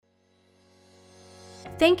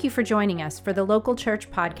Thank you for joining us for the Local Church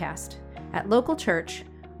podcast. At Local Church,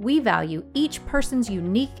 we value each person's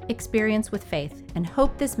unique experience with faith and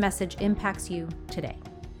hope this message impacts you today.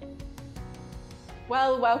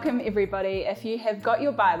 Well, welcome everybody. If you have got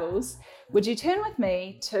your Bibles, would you turn with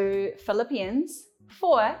me to Philippians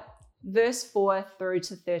 4, verse 4 through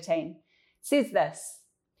to 13. It says this: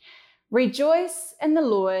 "Rejoice in the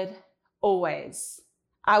Lord always.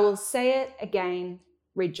 I will say it again,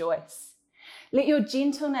 rejoice. Let your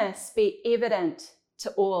gentleness be evident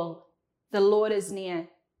to all. The Lord is near.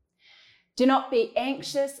 Do not be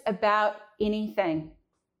anxious about anything,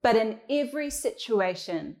 but in every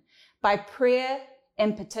situation, by prayer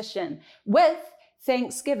and petition, with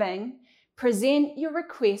thanksgiving, present your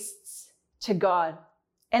requests to God.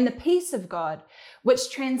 And the peace of God, which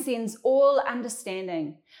transcends all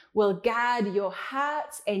understanding, will guard your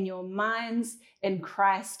hearts and your minds in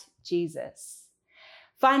Christ Jesus.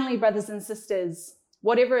 Finally, brothers and sisters,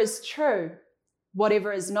 whatever is true,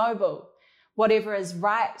 whatever is noble, whatever is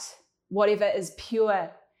right, whatever is pure,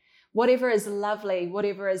 whatever is lovely,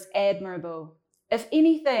 whatever is admirable, if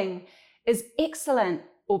anything is excellent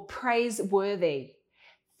or praiseworthy,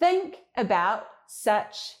 think about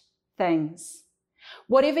such things.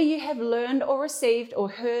 Whatever you have learned or received or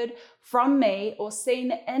heard from me or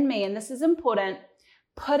seen in me," and this is important,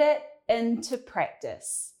 "put it into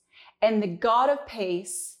practice, and the God of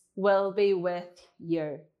peace will be with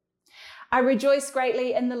you. I rejoice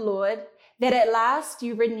greatly in the Lord that at last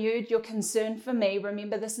you renewed your concern for me."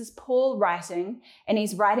 Remember, this is Paul writing, and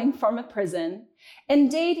he's writing from a prison.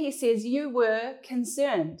 "Indeed," he says, "you were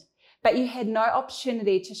concerned, but you had no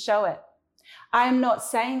opportunity to show it. I am not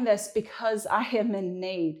saying this because I am in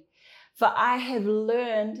need, for I have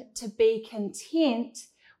learned to be content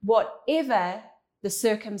whatever the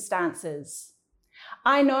circumstances.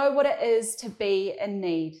 I know what it is to be in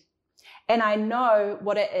need, and I know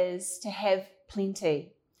what it is to have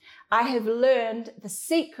plenty. I have learned the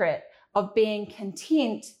secret of being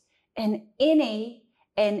content in any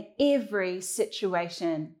and every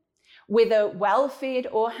situation, whether well-fed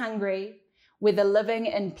or hungry, whether living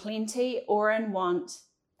in plenty or in want.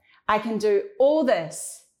 I can do all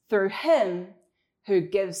this through Him who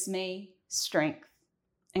gives me strength."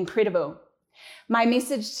 Incredible. My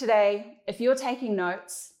message today, if you're taking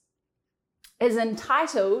notes, is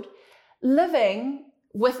entitled "Living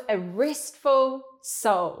with a Restful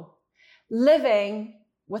Soul." Living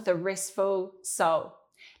with a restful soul.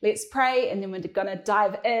 Let's pray, and then we're going to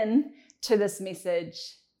dive in to this message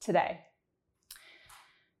today.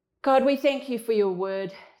 God, we thank you for your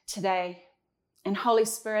word today. And Holy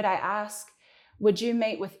Spirit, I ask, would you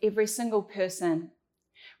meet with every single person?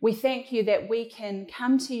 We thank you that we can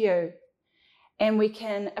come to you and we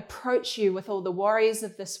can approach you with all the worries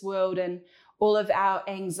of this world and all of our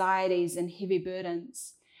anxieties and heavy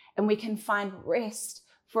burdens, and we can find rest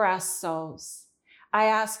for our souls. I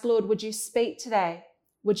ask, Lord, would you speak today?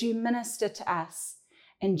 Would you minister to us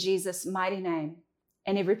in Jesus' mighty name?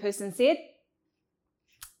 And every person said,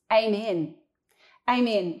 Amen.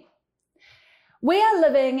 Amen. We are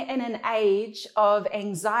living in an age of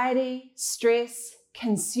anxiety, stress,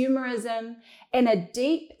 consumerism, and a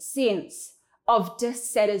deep sense of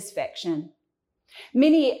dissatisfaction.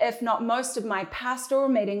 Many, if not most, of my pastoral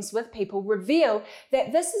meetings with people reveal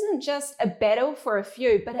that this isn't just a battle for a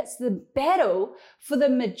few, but it's the battle for the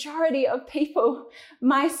majority of people,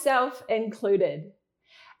 myself included.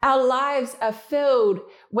 Our lives are filled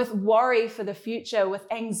with worry for the future,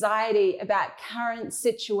 with anxiety about current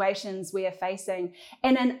situations we are facing,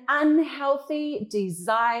 and an unhealthy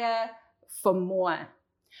desire for more.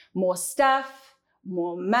 More stuff,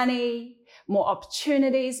 more money, more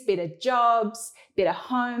opportunities, better jobs, better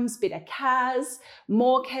homes, better cars,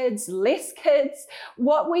 more kids, less kids.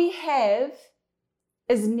 What we have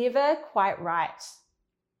is never quite right.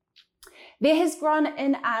 There has grown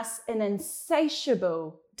in us an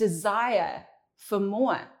insatiable desire for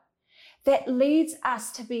more that leads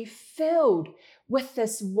us to be filled with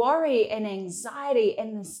this worry and anxiety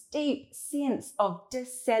and this deep sense of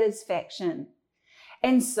dissatisfaction.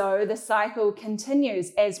 And so the cycle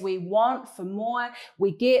continues. As we want for more, we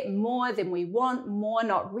get more, then we want more,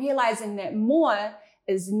 not realizing that more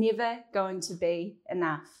is never going to be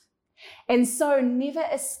enough. And so never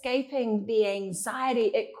escaping the anxiety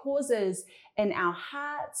it causes in our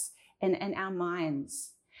hearts and in our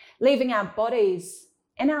minds, leaving our bodies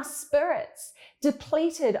and our spirits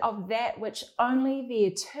depleted of that which only the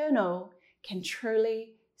eternal can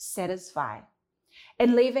truly satisfy,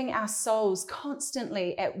 and leaving our souls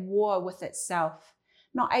constantly at war with itself,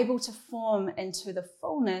 not able to form into the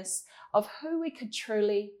fullness of who we could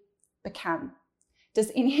truly become.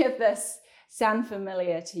 Does any of this sound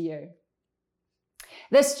familiar to you?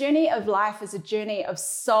 This journey of life is a journey of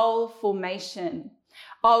soul formation,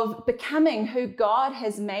 of becoming who God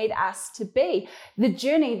has made us to be. The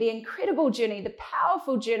journey, the incredible journey, the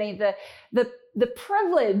powerful journey, the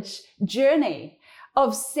privileged journey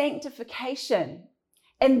of sanctification.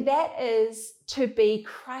 And that is to be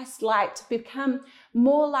Christ-like, to become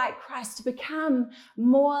more like Christ, to become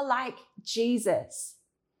more like Jesus.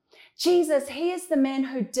 Jesus, he is the man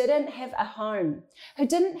who didn't have a home, who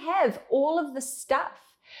didn't have all of the stuff,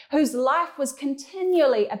 whose life was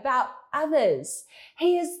continually about others.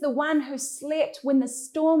 He is the one who slept when the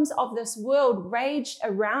storms of this world raged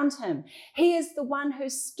around him. He is the one who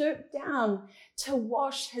stooped down to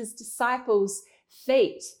wash his disciples'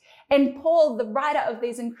 feet. And Paul, the writer of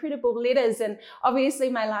these incredible letters, and obviously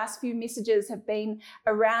my last few messages have been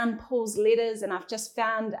around Paul's letters, and I've just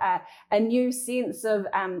found a new sense of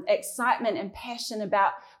excitement and passion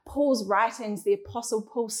about Paul's writings, the Apostle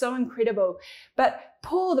Paul, so incredible. But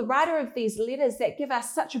Paul, the writer of these letters that give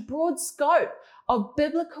us such a broad scope of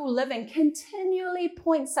biblical living, continually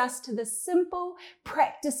points us to the simple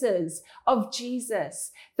practices of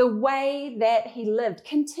Jesus, the way that he lived,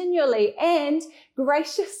 continually and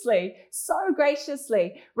graciously, so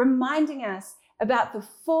graciously, reminding us about the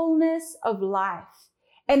fullness of life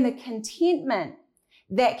and the contentment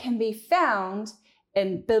that can be found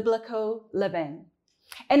in biblical living.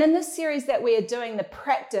 And in this series that we are doing, the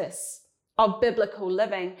practice of biblical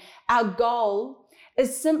living, our goal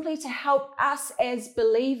is simply to help us as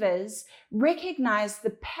believers recognize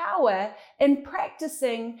the power in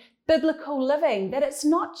practicing biblical living, that it's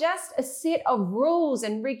not just a set of rules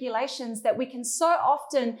and regulations that we can so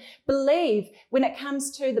often believe when it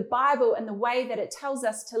comes to the Bible and the way that it tells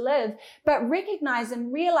us to live, but recognize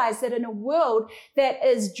and realize that in a world that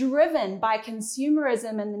is driven by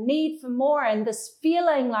consumerism and the need for more and this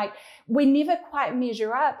feeling like we never quite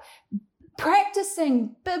measure up,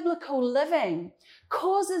 practicing biblical living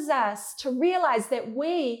causes us to realize that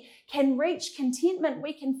we can reach contentment,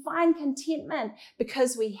 we can find contentment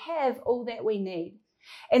because we have all that we need.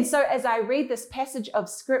 And so as I read this passage of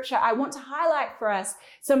scripture, I want to highlight for us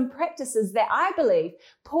some practices that I believe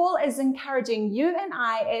Paul is encouraging you and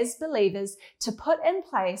I as believers to put in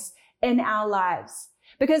place in our lives.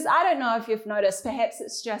 Because I don't know if you've noticed, perhaps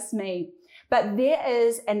it's just me, but there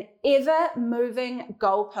is an ever-moving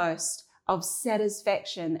goalpost of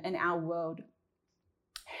satisfaction in our world.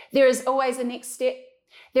 There is always a next step.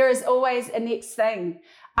 There is always a next thing.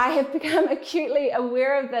 I have become acutely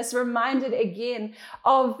aware of this, reminded again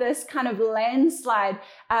of this kind of landslide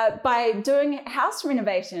by doing house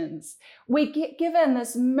renovations. We get given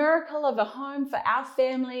this miracle of a home for our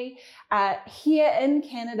family here in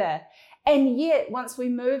Canada. And yet, once we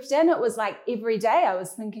moved in, it was like every day I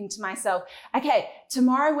was thinking to myself, okay,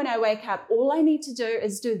 tomorrow when I wake up, all I need to do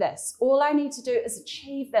is do this. All I need to do is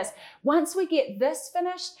achieve this. Once we get this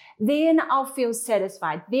finished, then I'll feel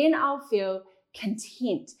satisfied. Then I'll feel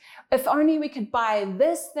content. If only we could buy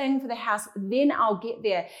this thing for the house, then I'll get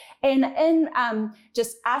there. And in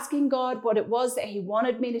just asking God what it was that he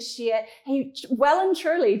wanted me to share, he well and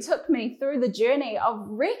truly took me through the journey of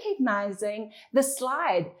recognizing the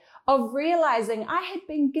slide, of realizing I had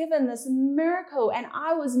been given this miracle and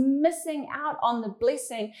I was missing out on the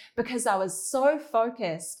blessing because I was so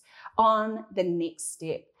focused on the next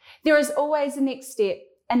step. There is always a next step,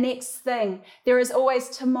 a next thing. There is always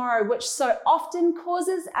tomorrow, which so often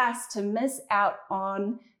causes us to miss out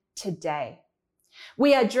on today.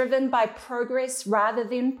 We are driven by progress rather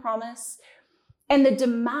than promise, and the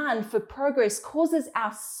demand for progress causes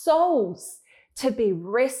our souls to be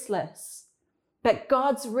restless. But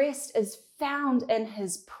God's rest is found in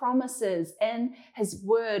his promises, in his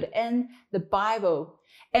word, in the Bible.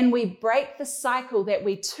 And we break the cycle that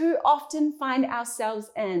we too often find ourselves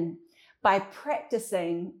in by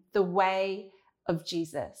practicing the way of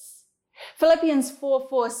Jesus. Philippians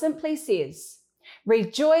 4:4 simply says,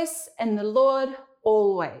 "Rejoice in the Lord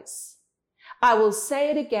always." I will say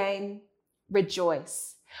it again,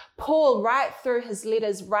 rejoice. Paul, right through his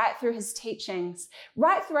letters, right through his teachings,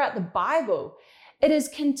 right throughout the Bible, it is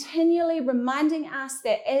continually reminding us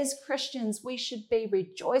that as Christians, we should be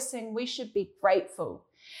rejoicing, we should be grateful.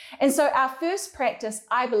 And so our first practice,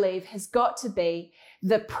 I believe, has got to be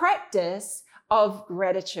the practice of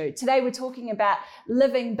gratitude. Today, we're talking about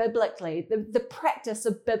living biblically, the practice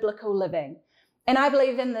of biblical living. And I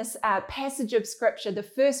believe in this passage of scripture, the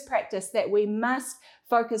first practice that we must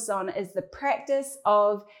focus on is the practice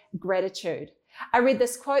of gratitude. I read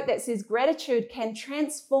this quote that says, "Gratitude can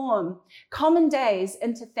transform common days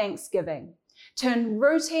into thanksgiving, turn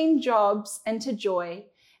routine jobs into joy,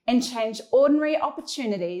 and change ordinary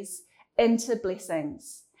opportunities into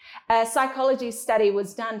blessings. A psychology study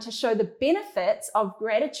was done to show the benefits of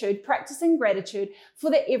gratitude, practicing gratitude for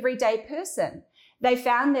the everyday person. They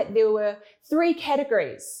found that there were 3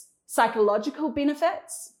 categories: psychological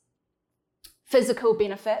benefits, physical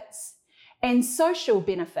benefits, and social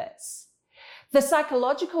benefits. The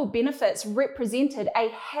psychological benefits represented a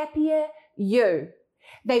happier you.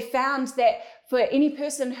 They found that for any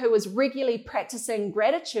person who was regularly practicing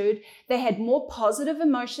gratitude, they had more positive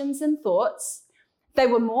emotions and thoughts. They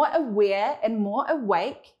were more aware and more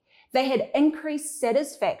awake. They had increased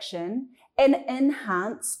satisfaction and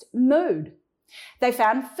enhanced mood. They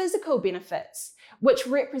found physical benefits, which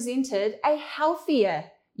represented a healthier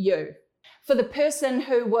you. For the person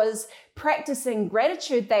who was practicing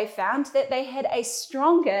gratitude, they found that they had a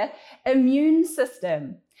stronger immune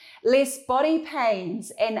system, less body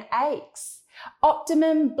pains and aches,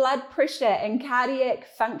 optimum blood pressure and cardiac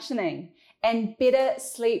functioning, and better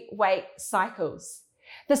sleep-wake cycles.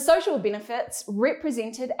 The social benefits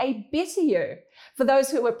represented a better you. For those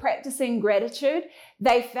who were practicing gratitude,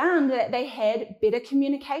 they found that they had better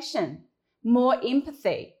communication, more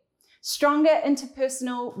empathy, stronger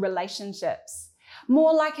interpersonal relationships,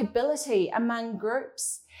 more likability among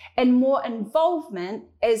groups, and more involvement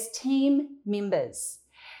as team members.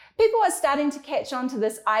 People are starting to catch on to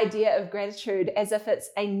this idea of gratitude as if it's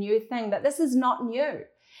a new thing, but this is not new.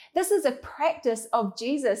 This is a practice of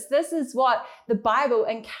Jesus. This is what the Bible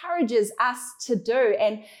encourages us to do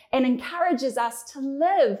and encourages us to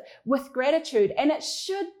live with gratitude. And it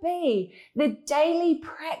should be the daily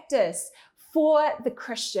practice for the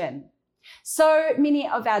Christian. So many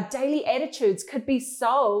of our daily attitudes could be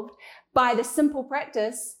solved by the simple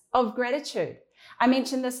practice of gratitude. I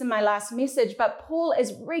mentioned this in my last message, but Paul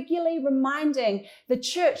is regularly reminding the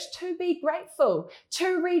church to be grateful,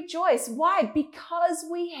 to rejoice. Why? Because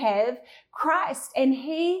we have Christ and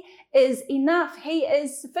He is enough. He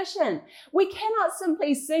is sufficient. We cannot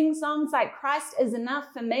simply sing songs like Christ is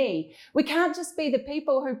enough for me. We can't just be the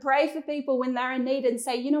people who pray for people when they're in need and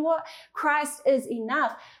say, you know what? Christ is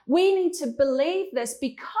enough. We need to believe this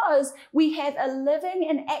because we have a living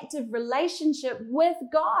and active relationship with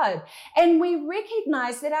God. And we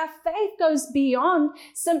recognize that our faith goes beyond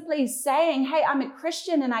simply saying, hey, I'm a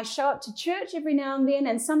Christian and I show up to church every now and then,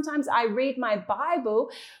 and sometimes I read my Bible.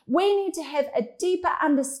 We need to have a deeper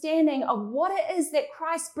understanding of what it is that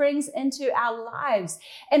Christ brings into our lives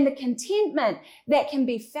and the contentment that can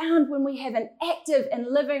be found when we have an active and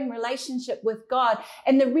living relationship with God,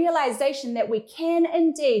 and the realization that we can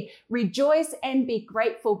indeed rejoice and be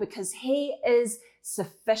grateful because He is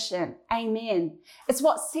sufficient. Amen. It's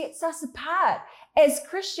what sets us apart as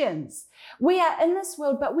Christians. We are in this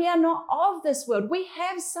world, but we are not of this world. We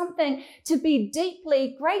have something to be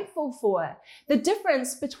deeply grateful for. The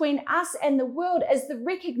difference between us and the world is the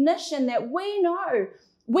recognition that we know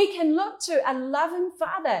we can look to a loving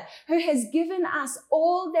Father who has given us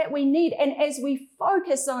all that we need. And as we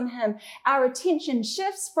focus on Him, our attention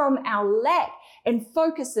shifts from our lack and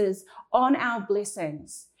focuses on our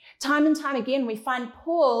blessings. Time and time again, we find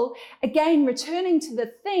Paul again returning to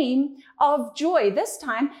the theme of joy, this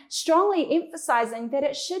time strongly emphasizing that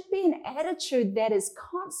it should be an attitude that is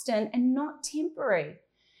constant and not temporary.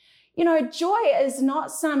 You know, joy is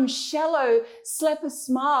not some shallow slap a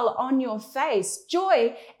smile on your face.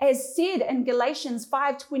 Joy, as said in Galatians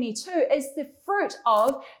 5:22, is the fruit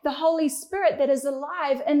of the Holy Spirit that is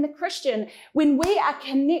alive in the Christian. When we are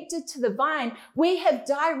connected to the vine, we have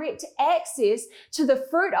direct access to the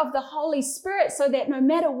fruit of the Holy Spirit, so that no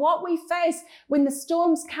matter what we face, when the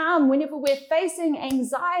storms come, whenever we're facing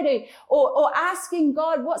anxiety or asking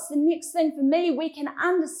God, what's the next thing for me, we can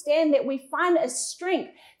understand that we find a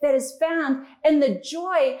strength that is found in the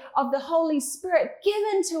joy of the Holy Spirit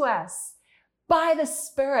given to us by the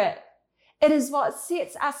Spirit. It is what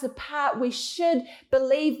sets us apart. We should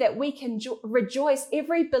believe that we can rejoice.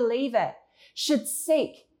 Every believer should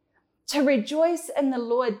seek to rejoice in the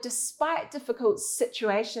Lord despite difficult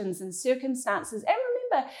situations and circumstances. And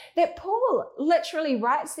remember that Paul literally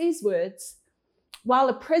writes these words while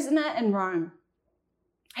a prisoner in Rome.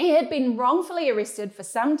 He had been wrongfully arrested for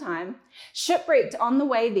some time, shipwrecked on the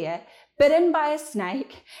way there, bitten by a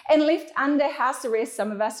snake, and left under house arrest.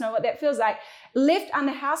 Some of us know what that feels like. Left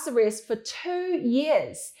under house arrest for 2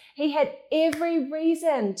 years. He had every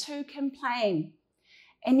reason to complain,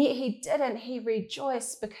 and yet he didn't. He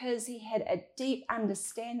rejoiced because he had a deep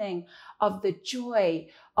understanding of the joy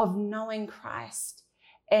of knowing Christ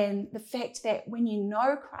and the fact that when you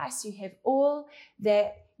know Christ, you have all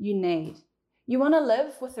that you need. You want to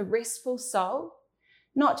live with a restful soul?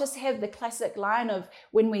 Not just have the classic line of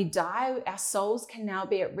when we die, our souls can now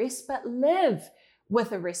be at rest, but live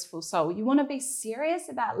with a restful soul? You want to be serious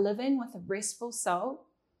about living with a restful soul?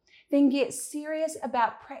 Then get serious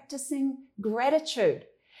about practicing gratitude.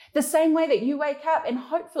 The same way that you wake up and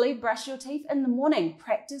hopefully brush your teeth in the morning,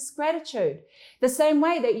 practice gratitude. The same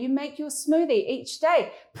way that you make your smoothie each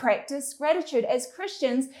day, practice gratitude. As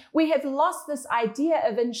Christians, we have lost this idea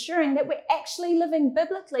of ensuring that we're actually living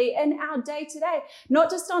biblically in our day to day, not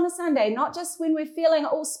just on a Sunday, not just when we're feeling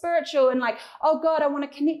all spiritual and like, oh God, I want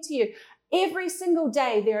to connect to you. Every single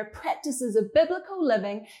day, there are practices of biblical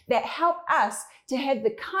living that help us to have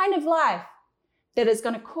the kind of life that is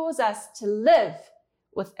going to cause us to live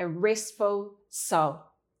with a restful soul.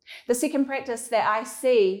 The second practice that I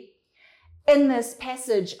see in this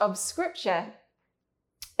passage of scripture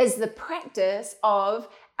is the practice of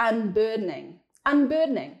unburdening.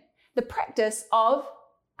 Unburdening. The practice of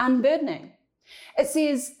unburdening. It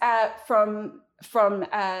says from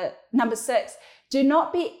number 6, do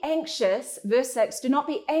not be anxious, verse 6, do not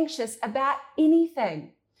be anxious about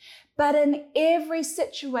anything, but in every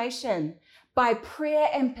situation, by prayer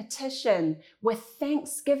and petition, with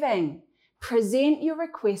thanksgiving, present your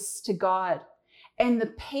requests to God, and the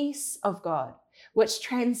peace of God, which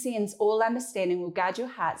transcends all understanding, will guard your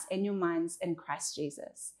hearts and your minds in Christ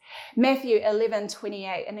Jesus. Matthew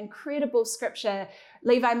 11:28, an incredible scripture.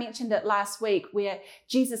 Levi mentioned it last week, where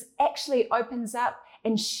Jesus actually opens up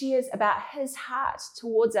and shares about his heart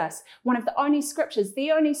towards us. One of the only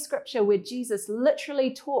scripture where Jesus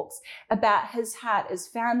literally talks about his heart is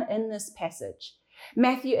found in this passage.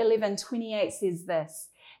 Matthew 11:28 says this,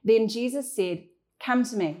 then Jesus said, come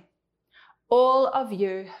to me, all of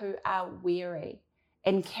you who are weary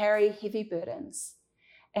and carry heavy burdens,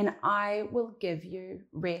 and I will give you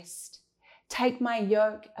rest. Take my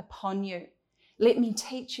yoke upon you. Let me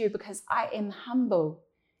teach you, because I am humble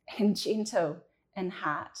and gentle in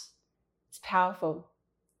heart. It's powerful.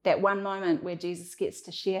 That one moment where Jesus gets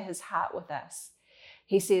to share his heart with us.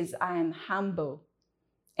 He says, I am humble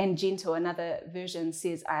and gentle. Another version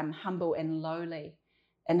says, I am humble and lowly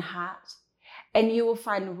in heart. And you will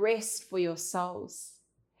find rest for your souls.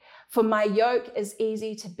 For my yoke is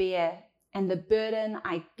easy to bear, and the burden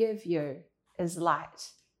I give you is light.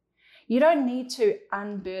 You don't need to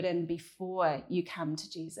unburden before you come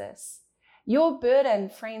to Jesus. Your burden,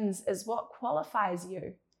 friends, is what qualifies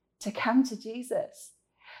you to come to Jesus.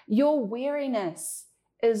 Your weariness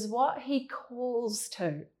is what he calls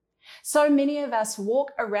to. So many of us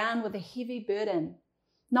walk around with a heavy burden,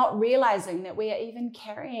 not realizing that we are even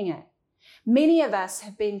carrying it. Many of us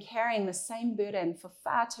have been carrying the same burden for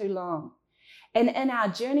far too long. And in our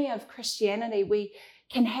journey of Christianity, we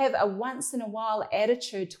can have a once in a while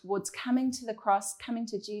attitude towards coming to the cross, coming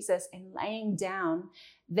to Jesus, and laying down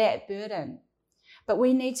that burden. But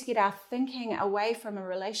we need to get our thinking away from a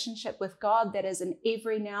relationship with God that is an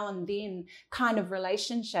every now and then kind of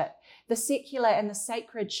relationship. The secular and the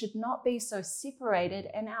sacred should not be so separated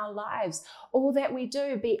in our lives. All that we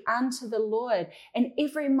do be unto the Lord. And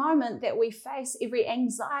every moment that we face, every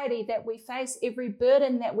anxiety that we face, every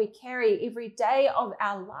burden that we carry, every day of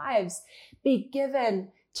our lives be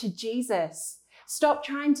given to Jesus. Stop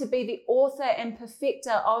trying to be the author and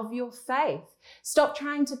perfecter of your faith. Stop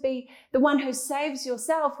trying to be the one who saves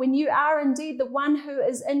yourself when you are indeed the one who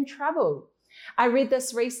is in trouble. I read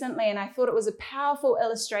this recently and I thought it was a powerful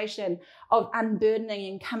illustration of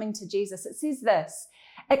unburdening and coming to Jesus. It says this,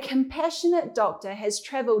 a compassionate doctor has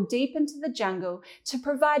traveled deep into the jungle to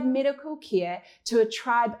provide medical care to a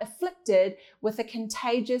tribe afflicted with a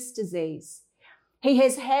contagious disease. He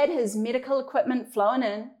has had his medical equipment flown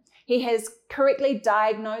in. He has correctly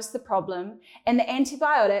diagnosed the problem, and the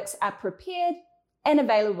antibiotics are prepared and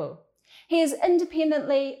available. He is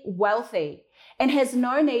independently wealthy and has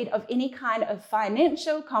no need of any kind of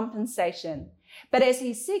financial compensation. But as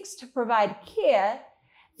he seeks to provide care,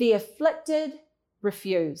 the afflicted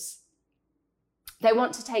refuse. They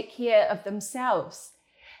want to take care of themselves.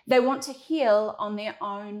 They want to heal on their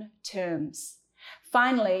own terms.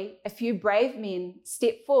 Finally, a few brave men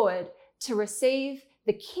step forward to receive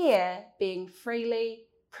the care being freely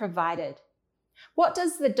provided. What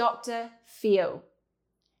does the doctor feel?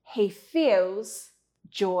 He feels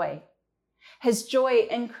joy. His joy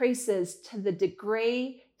increases to the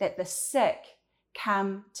degree that the sick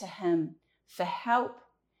come to him for help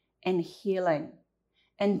and healing.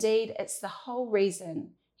 Indeed, it's the whole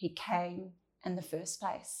reason he came in the first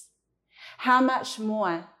place. How much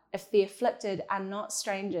more if the afflicted are not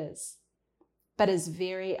strangers, but his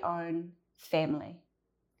very own family.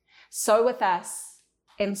 So with us,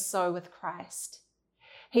 and so with Christ.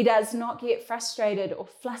 He does not get frustrated or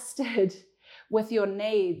flustered with your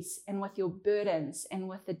needs and with your burdens and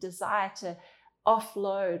with the desire to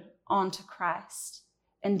offload onto Christ.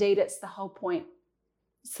 Indeed, it's the whole point.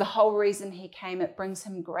 It's the whole reason he came. It brings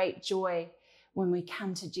him great joy when we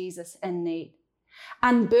come to Jesus in need.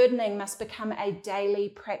 Unburdening must become a daily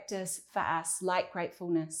practice for us, like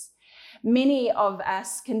gratefulness. Many of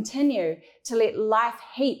us continue to let life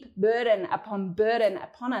heap burden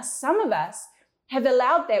upon us. Some of us have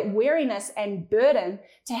allowed that weariness and burden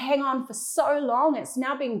to hang on for so long, it's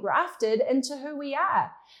now been grafted into who we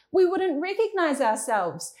are. We wouldn't recognize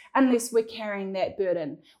ourselves unless we're carrying that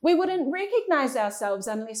burden. We wouldn't recognize ourselves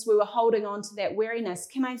unless we were holding on to that weariness.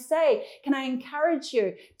 Can I encourage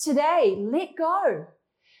you today, let go.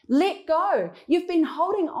 Let go. You've been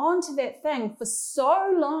holding on to that thing for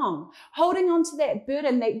so long, holding on to that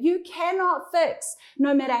burden that you cannot fix,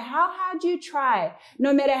 no matter how hard you try,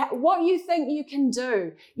 no matter what you think you can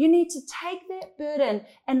do. You need to take that burden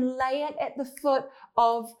and lay it at the foot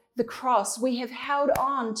of the cross. We have held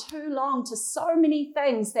on too long to so many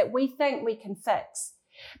things that we think we can fix.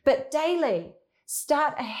 But daily,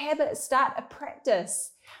 start a habit, start a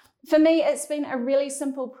practice. For me, it's been a really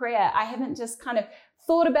simple prayer. I haven't just kind of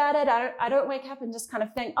thought about it. I don't wake up and just kind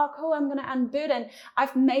of think, oh, cool, I'm going to unburden.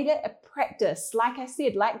 I've made it a practice, like I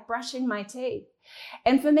said, like brushing my teeth.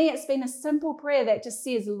 And for me, it's been a simple prayer that just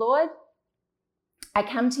says, Lord, I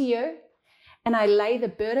come to you and I lay the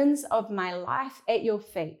burdens of my life at your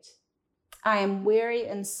feet. I am weary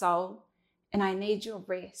in soul and I need your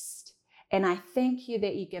rest. And I thank you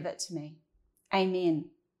that you give it to me. Amen.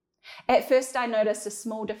 At first, I noticed a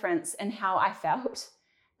small difference in how I felt,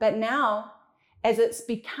 but now, as it's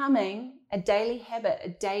becoming a daily habit, a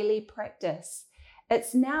daily practice,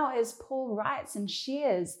 it's now, as Paul writes and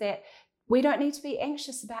shares, that we don't need to be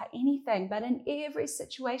anxious about anything, but in every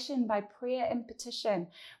situation by prayer and petition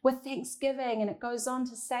with thanksgiving. And it goes on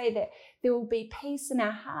to say that there will be peace in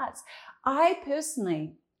our hearts. I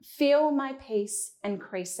personally feel my peace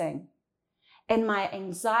increasing and my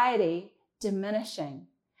anxiety diminishing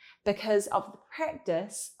because of the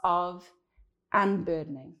practice of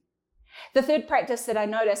unburdening. The third practice that I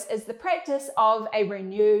notice is the practice of a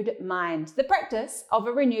renewed mind. The practice of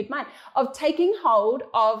a renewed mind, of taking hold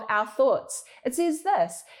of our thoughts. It says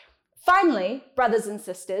this, finally, brothers and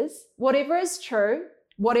sisters, whatever is true,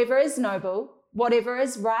 whatever is noble, whatever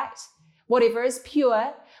is right, whatever is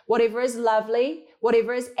pure, whatever is lovely,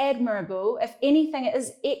 whatever is admirable, if anything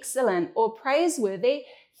is excellent or praiseworthy,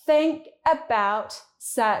 think about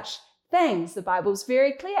such things. The Bible's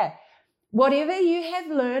very clear. Whatever you have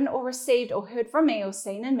learned or received or heard from me or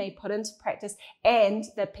seen in me, put into practice, and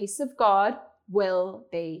the peace of God will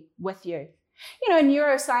be with you. You know,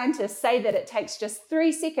 neuroscientists say that it takes just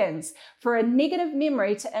 3 seconds for a negative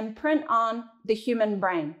memory to imprint on the human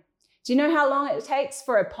brain. Do you know how long it takes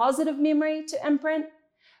for a positive memory to imprint?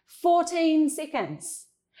 14 seconds.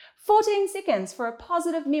 14 seconds for a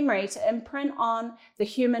positive memory to imprint on the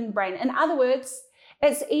human brain. In other words,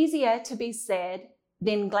 it's easier to be sad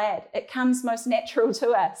than glad. It comes most natural to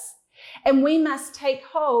us. And we must take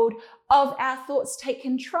hold of our thoughts, take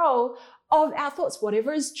control of our thoughts,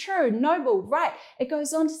 whatever is true, noble, right. It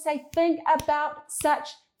goes on to say, think about such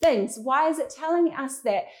things. Why is it telling us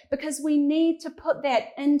that? Because we need to put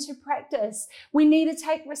that into practice. We need to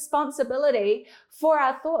take responsibility for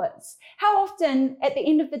our thoughts. How often at the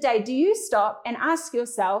end of the day do you stop and ask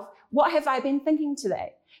yourself, what have I been thinking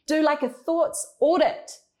today? Do like a thoughts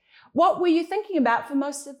audit. What were you thinking about for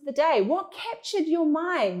most of the day? What captured your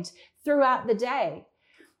mind throughout the day?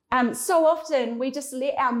 So often we just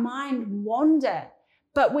let our mind wander,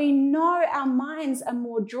 but we know our minds are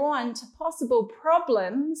more drawn to possible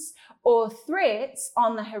problems or threats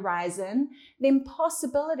on the horizon than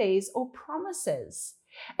possibilities or promises.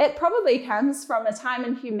 It probably comes from a time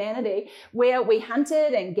in humanity where we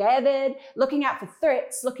hunted and gathered, looking out for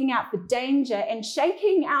threats, looking out for danger, and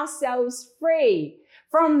shaking ourselves free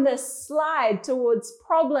from this slide towards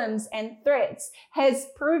problems and threats has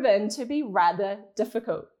proven to be rather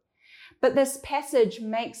difficult. But this passage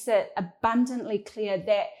makes it abundantly clear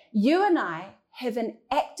that you and I have an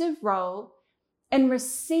active role in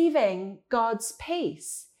receiving God's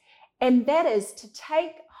peace, and that is to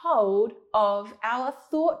take hold of our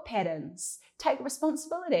thought patterns, take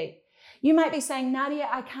responsibility. You might be saying, Nadia,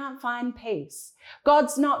 I can't find peace.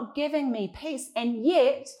 God's not giving me peace, and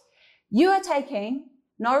yet you are taking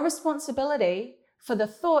no responsibility for the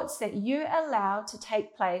thoughts that you allow to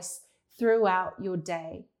take place throughout your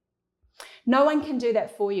day. No one can do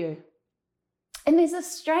that for you. And there's a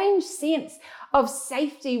strange sense of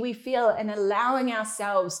safety we feel in allowing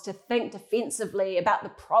ourselves to think defensively about the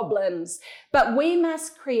problems. But we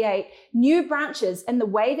must create new branches in the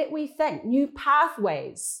way that we think, new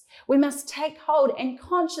pathways. We must take hold and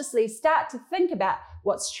consciously start to think about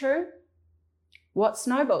what's true, what's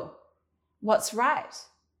noble, what's right,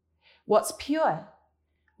 what's pure,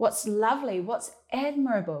 what's lovely, what's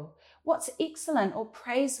admirable, what's excellent or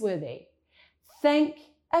praiseworthy. Think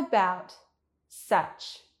about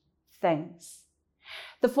such things.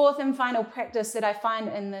 The fourth and final practice that I find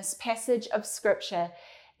in this passage of scripture,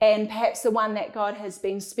 and perhaps the one that God has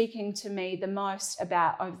been speaking to me the most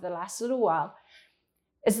about over the last little while,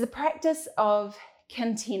 is the practice of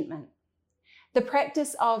contentment. The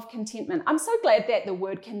practice of contentment. I'm so glad that the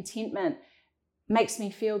word contentment makes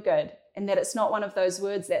me feel good and that it's not one of those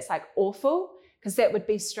words that's like awful, because that would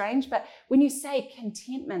be strange. But when you say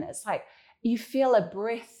contentment, it's like you feel a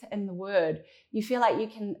breath in the word. You feel like you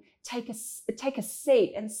can take a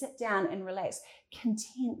seat and sit down and relax.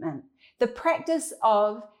 Contentment. The practice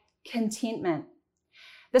of contentment.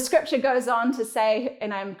 The scripture goes on to say,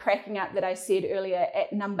 and I'm cracking up that I said earlier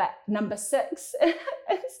at number 6.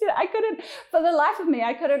 I couldn't, for the life of me,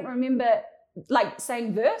 I couldn't remember like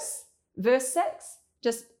saying verse 6,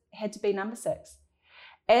 just had to be number 6.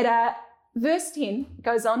 At verse 10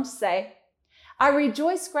 goes on to say, I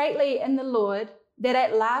rejoice greatly in the Lord that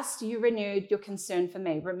at last you renewed your concern for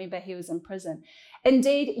me. Remember, he was in prison.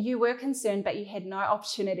 Indeed, you were concerned, but you had no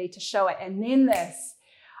opportunity to show it. And then this,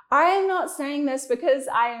 I am not saying this because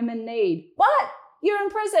I am in need. What? You're in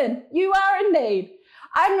prison. You are in need.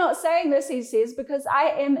 I'm not saying this, he says, because I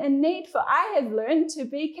am in need, for I have learned to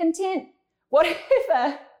be content.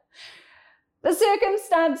 Whatever the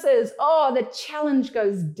circumstances. Oh, the challenge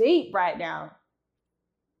goes deep right now.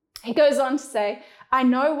 He goes on to say, I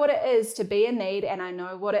know what it is to be in need, and I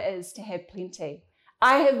know what it is to have plenty.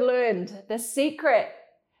 I have learned the secret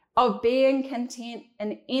of being content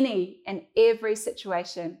in any and every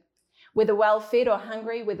situation, whether well-fed or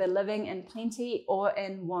hungry, whether living in plenty or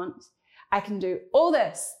in want. I can do all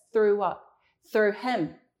this through what? Through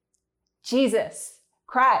him, Jesus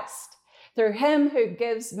Christ, through him who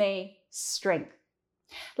gives me strength.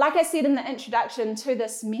 Like I said in the introduction to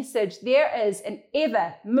this message, there is an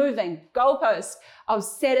ever-moving goalpost of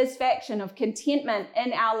satisfaction, of contentment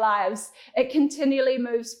in our lives. It continually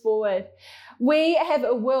moves forward. We have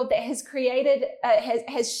a world that has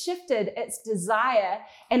has shifted its desire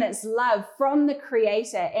and its love from the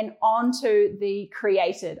Creator and onto the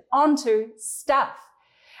created, onto stuff.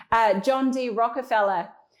 John D. Rockefeller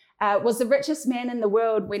was the richest man in the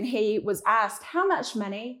world when he was asked, how much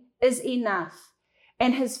money is enough?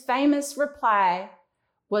 And his famous reply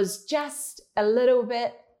was just a little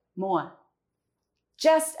bit more.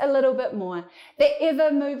 Just a little bit more. The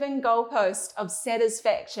ever-moving goalpost of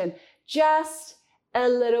satisfaction. Just a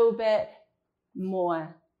little bit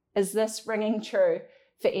more. Is this ringing true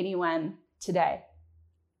for anyone today?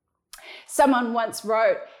 Someone once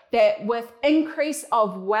wrote that with increase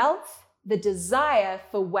of wealth, the desire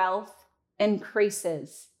for wealth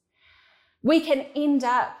increases. We can end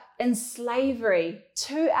up in slavery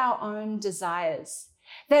to our own desires.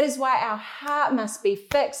 That is why our heart must be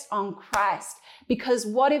fixed on Christ, because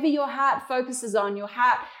whatever your heart focuses on, your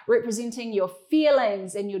heart representing your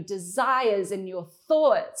feelings and your desires and your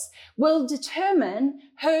thoughts, will determine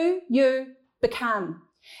who you become.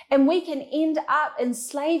 And we can end up in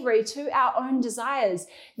slavery to our own desires.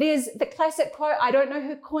 There's the classic quote, I don't know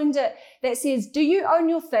who coined it, that says, do you own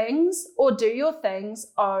your things or do your things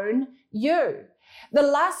own you? The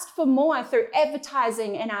lust for more through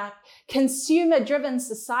advertising in our consumer-driven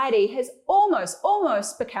society has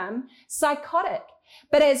almost become psychotic.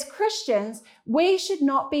 But as Christians, we should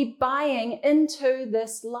not be buying into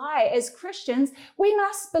this lie. As Christians, we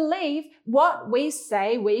must believe what we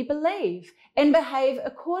say we believe and behave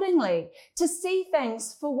accordingly, to see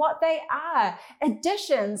things for what they are,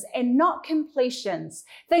 additions and not completions,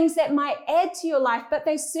 things that might add to your life, but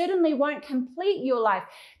they certainly won't complete your life.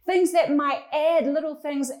 Things that might add little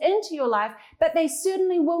things into your life, but they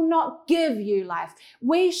certainly will not give you life.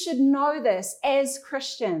 We should know this as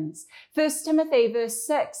Christians. 1 Timothy verse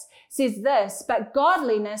 6 says this, but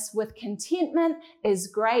godliness with contentment is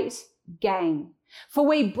great gain. For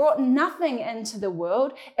we brought nothing into the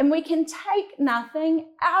world, and we can take nothing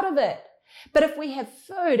out of it. But if we have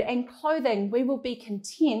food and clothing, we will be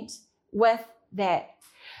content with that.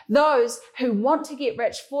 Those who want to get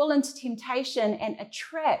rich fall into temptation and a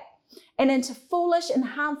trap, and into foolish and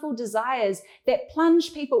harmful desires that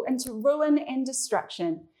plunge people into ruin and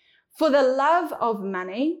destruction. For the love of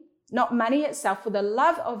money not money itself, for the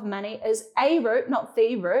love of money is a root, not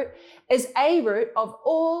the root, is a root of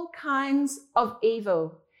all kinds of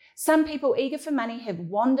evil. Some people eager for money have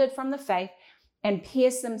wandered from the faith and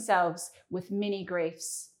pierced themselves with many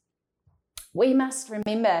griefs. We must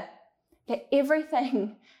remember that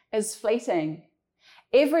everything is fleeting.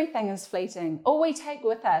 Everything is fleeting. All we take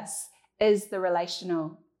with us is the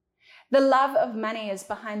relational. The love of money is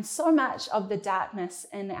behind so much of the darkness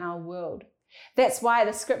in our world. That's why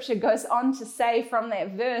the scripture goes on to say from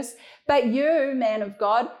that verse, but you, man of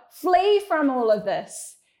God, flee from all of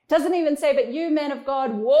this. It doesn't even say, but you, man of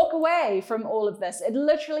God, walk away from all of this. It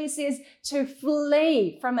literally says to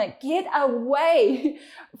flee from it. Get away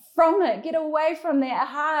from it. Get away from that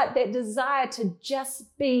heart, that desire to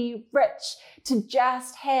just be rich, to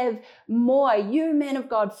just have more. You, man of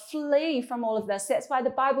God, flee from all of this. That's why the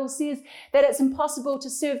Bible says that it's impossible to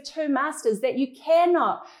serve two masters, that you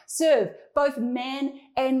cannot serve both man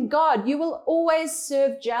and God. You will always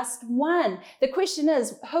serve just one. The question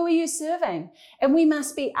is, who are you serving? And we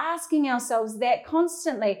must be asking ourselves that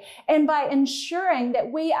constantly. And by ensuring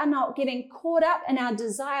that we are not getting caught up in our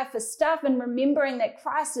desire for stuff and remembering that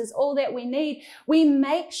Christ is all that we need, we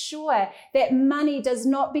make sure that money does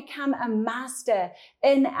not become a master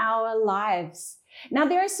in our lives. Now,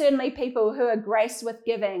 there are certainly people who are graced with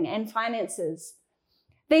giving and finances.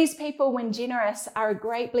 These people, when generous, are a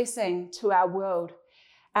great blessing to our world.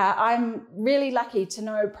 I'm really lucky to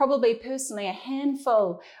know, probably personally, a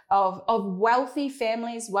handful of wealthy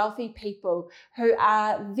families, wealthy people who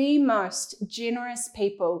are the most generous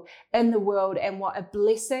people in the world, and what a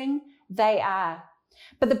blessing they are.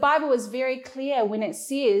 But the Bible is very clear when it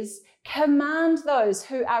says, command those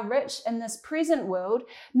who are rich in this present world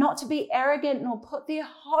not to be arrogant nor put their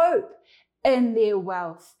hope in their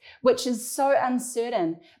wealth, which is so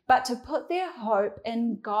uncertain, but to put their hope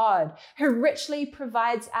in God, who richly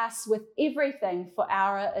provides us with everything for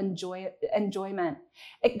our enjoyment.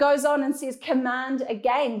 It goes on and says, command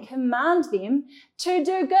them to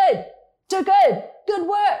do good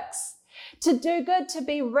works, to do good, to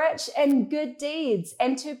be rich in good deeds,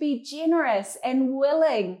 and to be generous and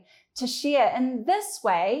willing to share. In this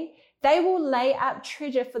way, they will lay up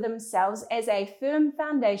treasure for themselves as a firm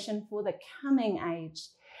foundation for the coming age,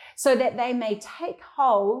 so that they may take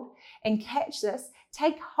hold, and catch this,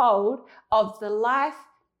 take hold of the life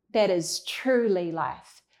that is truly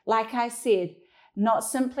life. Like I said, not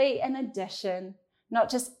simply an addition, not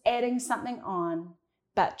just adding something on,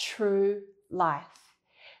 but true life.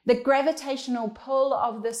 The gravitational pull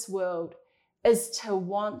of this world is to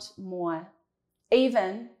want more,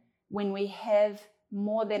 even when we have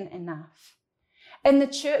more than enough. In the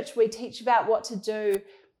church, we teach about what to do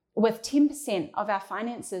with 10% of our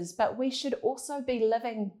finances, but we should also be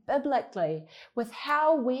living biblically with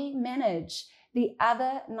how we manage the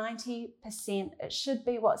other 90%. It should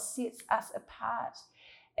be what sets us apart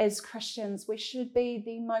as Christians. We should be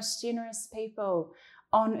the most generous people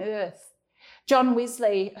on earth. John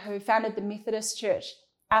Wesley, who founded the Methodist Church,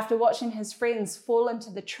 after watching his friends fall into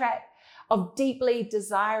the trap of deeply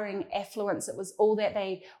desiring affluence, it was all that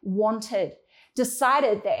they wanted,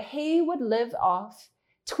 decided that he would live off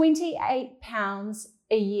 £28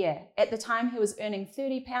 a year. At the time, he was earning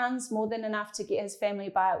 £30, more than enough to get his family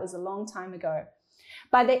by. It was a long time ago.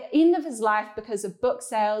 By the end of his life, because of book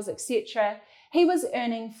sales, etc., he was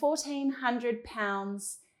earning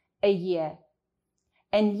 £1,400 a year.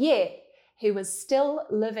 And yet, he was still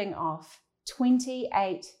living off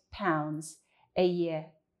 £28 a year.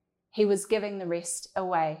 He was giving the rest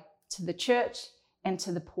away to the church and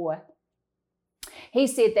to the poor. He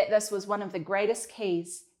said that this was one of the greatest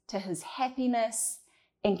keys to his happiness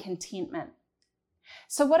and contentment.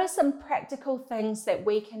 So what are some practical things that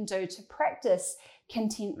we can do to practice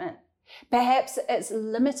contentment? Perhaps it's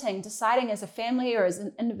deciding as a family or as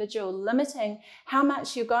an individual, limiting how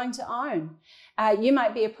much you're going to own. You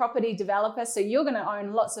might be a property developer, so you're going to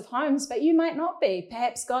own lots of homes, but you might not be.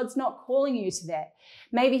 Perhaps God's not calling you to that.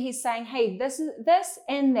 Maybe he's saying, hey, this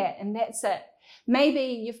and that, and that's it. Maybe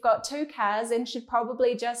you've got 2 cars and should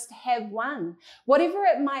probably just have one. Whatever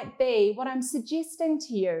it might be, what I'm suggesting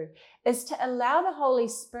to you is to allow the Holy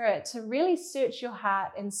Spirit to really search your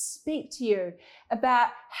heart and speak to you about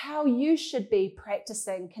how you should be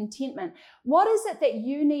practicing contentment. What is it that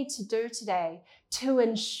you need to do today to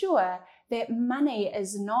ensure that money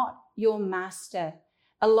is not your master?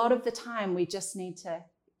 A lot of the time, we just need to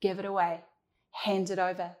give it away, hand it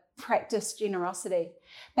over. Practice generosity.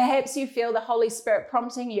 Perhaps you feel the Holy Spirit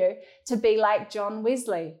prompting you to be like John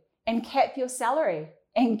Wesley and cap your salary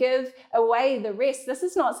and give away the rest. This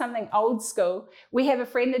is not something old school. We have a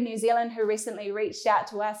friend in New Zealand who recently reached out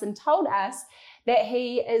to us and told us that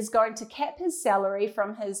he is going to cap his salary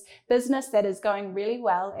from his business that is going really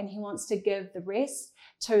well, and he wants to give the rest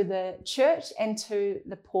to the church and to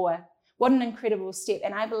the poor. What an incredible step.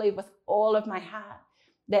 And I believe with all of my heart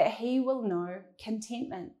that he will know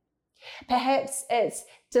contentment. Perhaps it's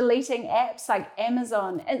deleting apps like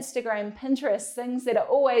Amazon, Instagram, Pinterest, things that are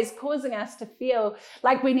always causing us to feel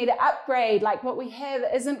like we need to upgrade, like what we have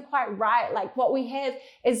isn't quite right, like what we have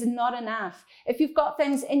is not enough. If you've got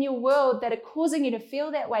things in your world that are causing you to feel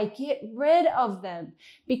that way, get rid of them,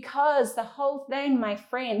 because the whole thing, my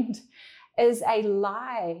friend, is a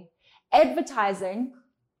lie. Advertising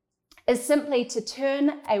is simply to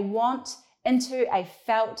turn a want into a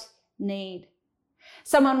felt need.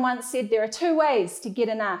 Someone once said there are two ways to get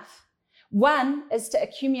enough. One is to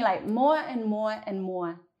accumulate more and more and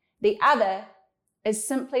more. The other is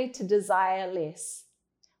simply to desire less.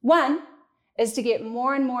 One is to get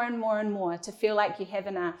more and more and more and more to feel like you have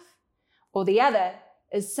enough. Or the other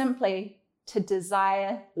is simply to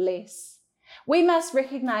desire less. We must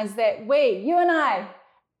recognize that you and I,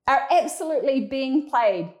 are absolutely being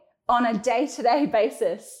played on a day-to-day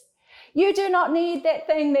basis. You do not need that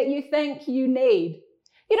thing that you think you need.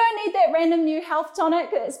 You don't need that random new health tonic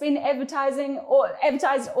that's been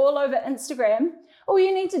advertised all over Instagram. All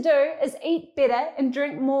you need to do is eat better and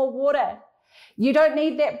drink more water. You don't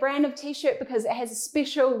need that brand of t-shirt because it has a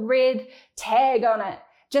special red tag on it.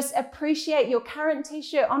 Just appreciate your current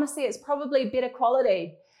t-shirt. Honestly, it's probably better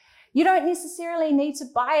quality. You don't necessarily need to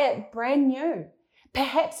buy it brand new.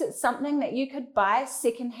 Perhaps it's something that you could buy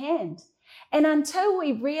secondhand. And until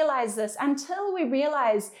we realize this, until we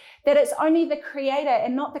realize that it's only the creator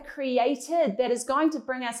and not the created that is going to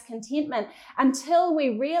bring us contentment, until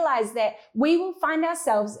we realize that, we will find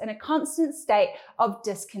ourselves in a constant state of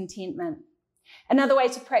discontentment. Another way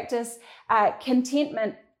to practice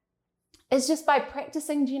contentment is just by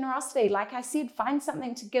practicing generosity. Like I said, find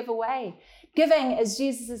something to give away. Giving is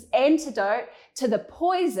Jesus' antidote to the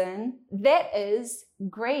poison that is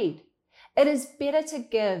greed. It is better to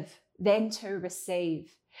give than to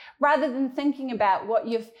receive. Rather than thinking about what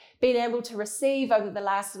you've been able to receive over the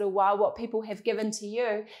last little while, what people have given to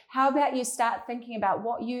you, how about you start thinking about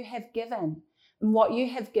what you have given and what you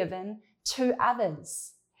have given to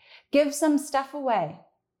others? Give some stuff away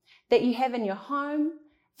that you have in your home.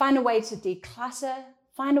 Find a way to declutter.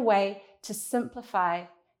 Find a way to simplify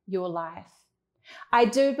your life. I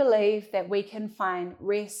do believe that we can find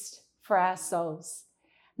rest for our souls,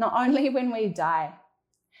 not only when we die,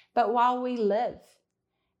 but while we live.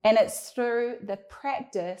 And it's through the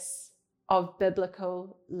practice of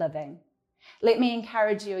biblical living. Let me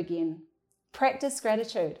encourage you again. Practice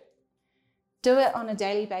gratitude. Do it on a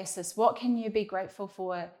daily basis. What can you be grateful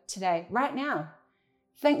for today, right now?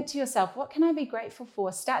 Think to yourself, what can I be grateful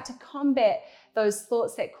for? Start to combat those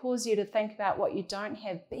thoughts that cause you to think about what you don't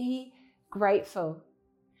have. Be grateful.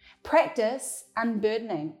 Practice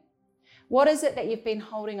unburdening. What is it that you've been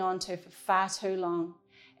holding on to for far too long?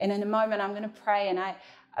 And in a moment, I'm going to pray, and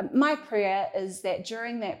my prayer is that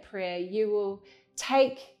during that prayer, you will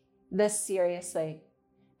take this seriously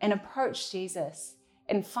and approach Jesus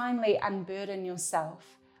and finally unburden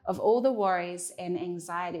yourself of all the worries and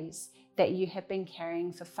anxieties that you have been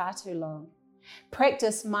carrying for far too long.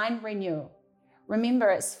 Practice mind renewal. Remember,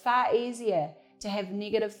 it's far easier to have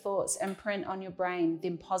negative thoughts imprint on your brain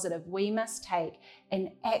than positive. We must take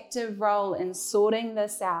an active role in sorting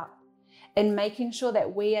this out, in making sure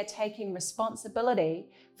that we are taking responsibility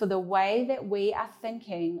for the way that we are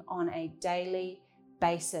thinking on a daily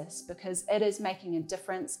basis, because it is making a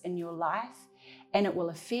difference in your life and it will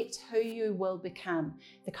affect who you will become,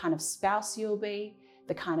 the kind of spouse you'll be,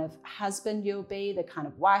 the kind of husband you'll be, the kind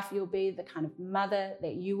of wife you'll be, the kind of mother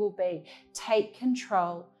that you will be. Take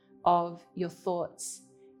control of your thoughts.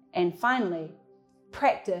 And finally,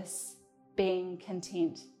 practice being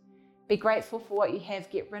content. Be grateful for what you have.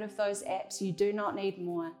 Get rid of those apps. You do not need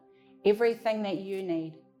more. Everything that you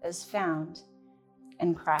need is found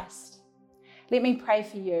in Christ. Let me pray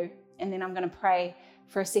for you, and then I'm going to pray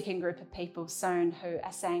for a second group of people soon who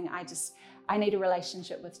are saying, I need a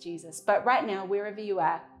relationship with Jesus. But right now, wherever you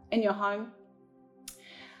are, in your home,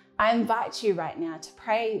 I invite you right now to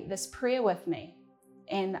pray this prayer with me.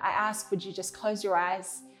 And I ask, would you just close your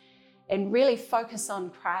eyes and really focus on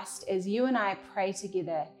Christ as you and I pray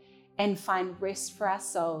together and find rest for our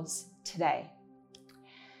souls today.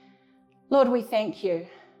 Lord, we thank you,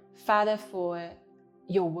 Father, for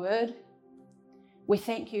your word. We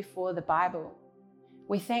thank you for the Bible.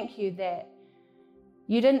 We thank you that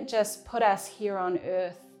you didn't just put us here on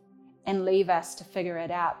earth and leave us to figure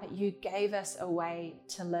it out, but you gave us a way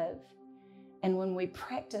to live. And when we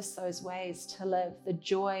practice those ways to live, the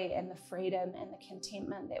joy and the freedom and the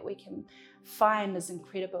contentment that we can find is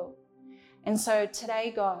incredible. And so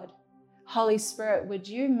today, God, Holy Spirit, would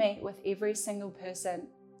you meet with every single person?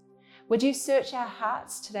 Would you search our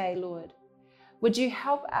hearts today, Lord? Would you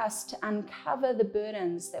help us to uncover the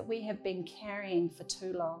burdens that we have been carrying for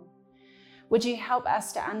too long? Would you help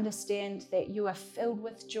us to understand that you are filled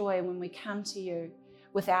with joy when we come to you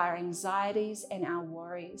with our anxieties and our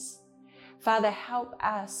worries? Father, help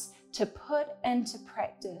us to put into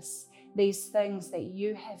practice these things that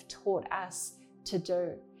you have taught us to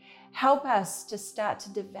do. Help us to start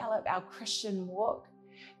to develop our Christian walk,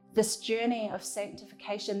 this journey of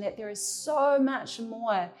sanctification, that there is so much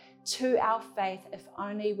more to our faith if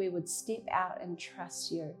only we would step out and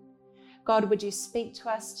trust you. God, would you speak to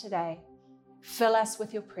us today? Fill us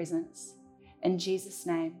with your presence. In Jesus'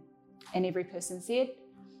 name. And every person said,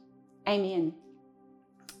 Amen.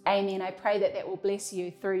 Amen. I pray that that will bless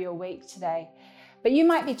you through your week today. But you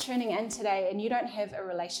might be tuning in today and you don't have a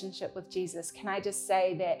relationship with Jesus. Can I just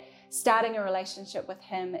say that starting a relationship with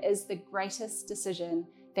him is the greatest decision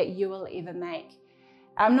that you will ever make.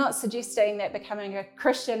 I'm not suggesting that becoming a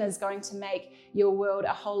Christian is going to make your world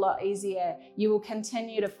a whole lot easier. You will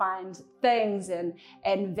continue to find things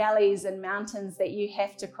and valleys and mountains that you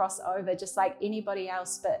have to cross over just like anybody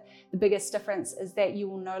else. But the biggest difference is that you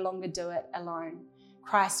will no longer do it alone.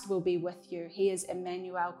 Christ will be with you. He is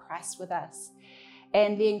Emmanuel, Christ with us.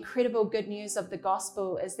 And the incredible good news of the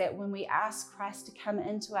gospel is that when we ask Christ to come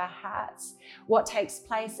into our hearts, what takes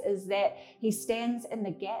place is that he stands in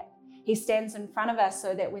the gap. He stands in front of us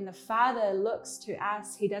so that when the Father looks to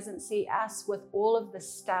us, he doesn't see us with all of the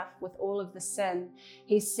stuff, with all of the sin.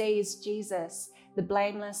 He sees Jesus, the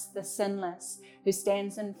blameless, the sinless, who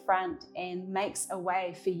stands in front and makes a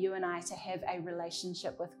way for you and I to have a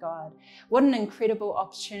relationship with God. What an incredible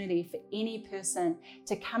opportunity for any person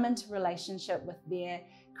to come into relationship with their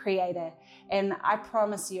Creator. And I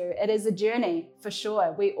promise you, it is a journey for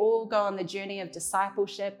sure. We all go on the journey of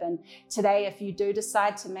discipleship. And today, if you do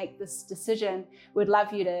decide to make this decision, we'd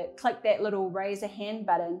love you to click that little raise a hand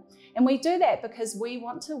button. And we do that because we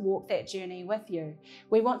want to walk that journey with you.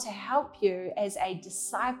 We want to help you as a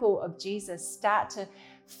disciple of Jesus start to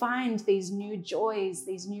find these new joys,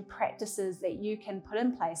 these new practices that you can put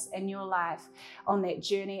in place in your life on that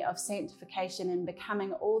journey of sanctification and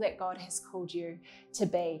becoming all that God has called you to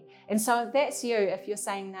be. And so if that's you, if you're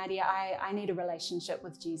saying, Nadia, I need a relationship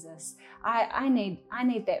with Jesus. I need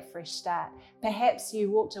that fresh start. Perhaps you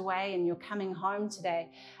walked away and you're coming home today.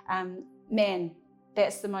 Man,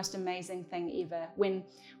 that's the most amazing thing ever.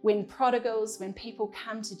 When prodigals, when people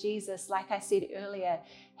come to Jesus, like I said earlier,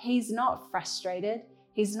 he's not frustrated.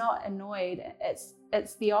 He's not annoyed.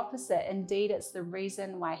 It's the opposite. Indeed, it's the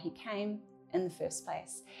reason why he came in the first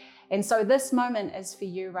place. And so this moment is for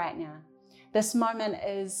you right now. This moment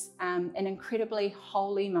is an incredibly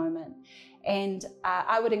holy moment. And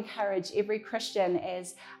I would encourage every Christian,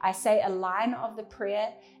 as I say a line of the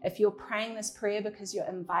prayer, if you're praying this prayer because you're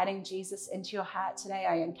inviting Jesus into your heart today,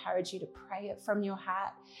 I encourage you to pray it from your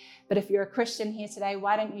heart. But if you're a Christian here today,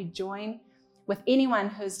 why don't you join with anyone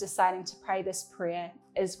who's deciding to pray this prayer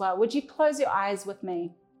as well? Would you close your eyes with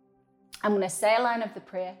me? I'm going to say a line of the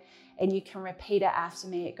prayer and you can repeat it after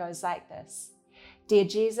me. It goes like this. Dear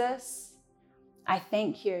Jesus, I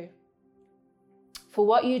thank you for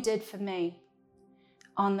what you did for me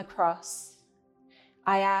on the cross.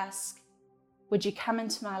 I ask, would you come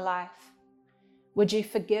into my life? Would you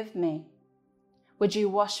forgive me? Would you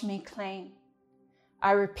wash me clean?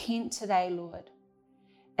 I repent today, Lord,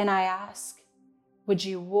 and I ask, would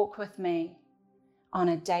you walk with me on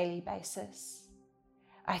a daily basis?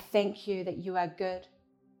 I thank you that you are good.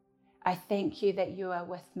 I thank you that you are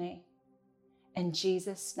with me. In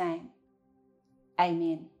Jesus' name,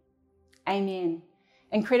 amen. Amen.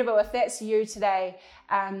 Incredible. If that's you today,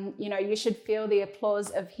 you should feel the applause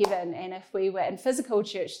of heaven. And if we were in physical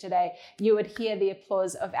church today, you would hear the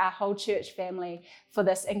applause of our whole church family for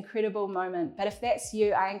this incredible moment. But if that's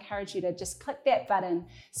you, I encourage you to just click that button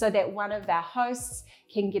so that one of our hosts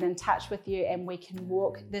can get in touch with you and we can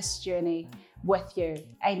walk this journey with you.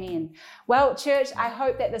 Amen. Well, church, I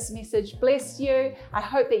hope that this message blessed you. I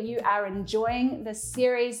hope that you are enjoying this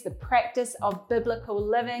series, the practice of biblical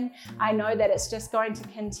living. I know that it's just going to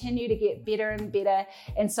continue to get better and better.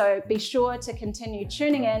 And so be sure to continue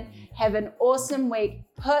tuning in. Have an awesome week.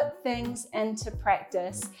 Put things into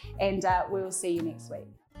practice, and we will see you next week.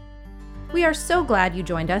 We are so glad you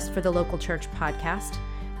joined us for the Local Church podcast.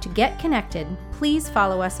 To get connected, please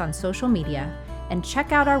follow us on social media and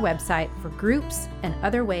check out our website for groups and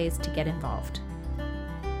other ways to get involved.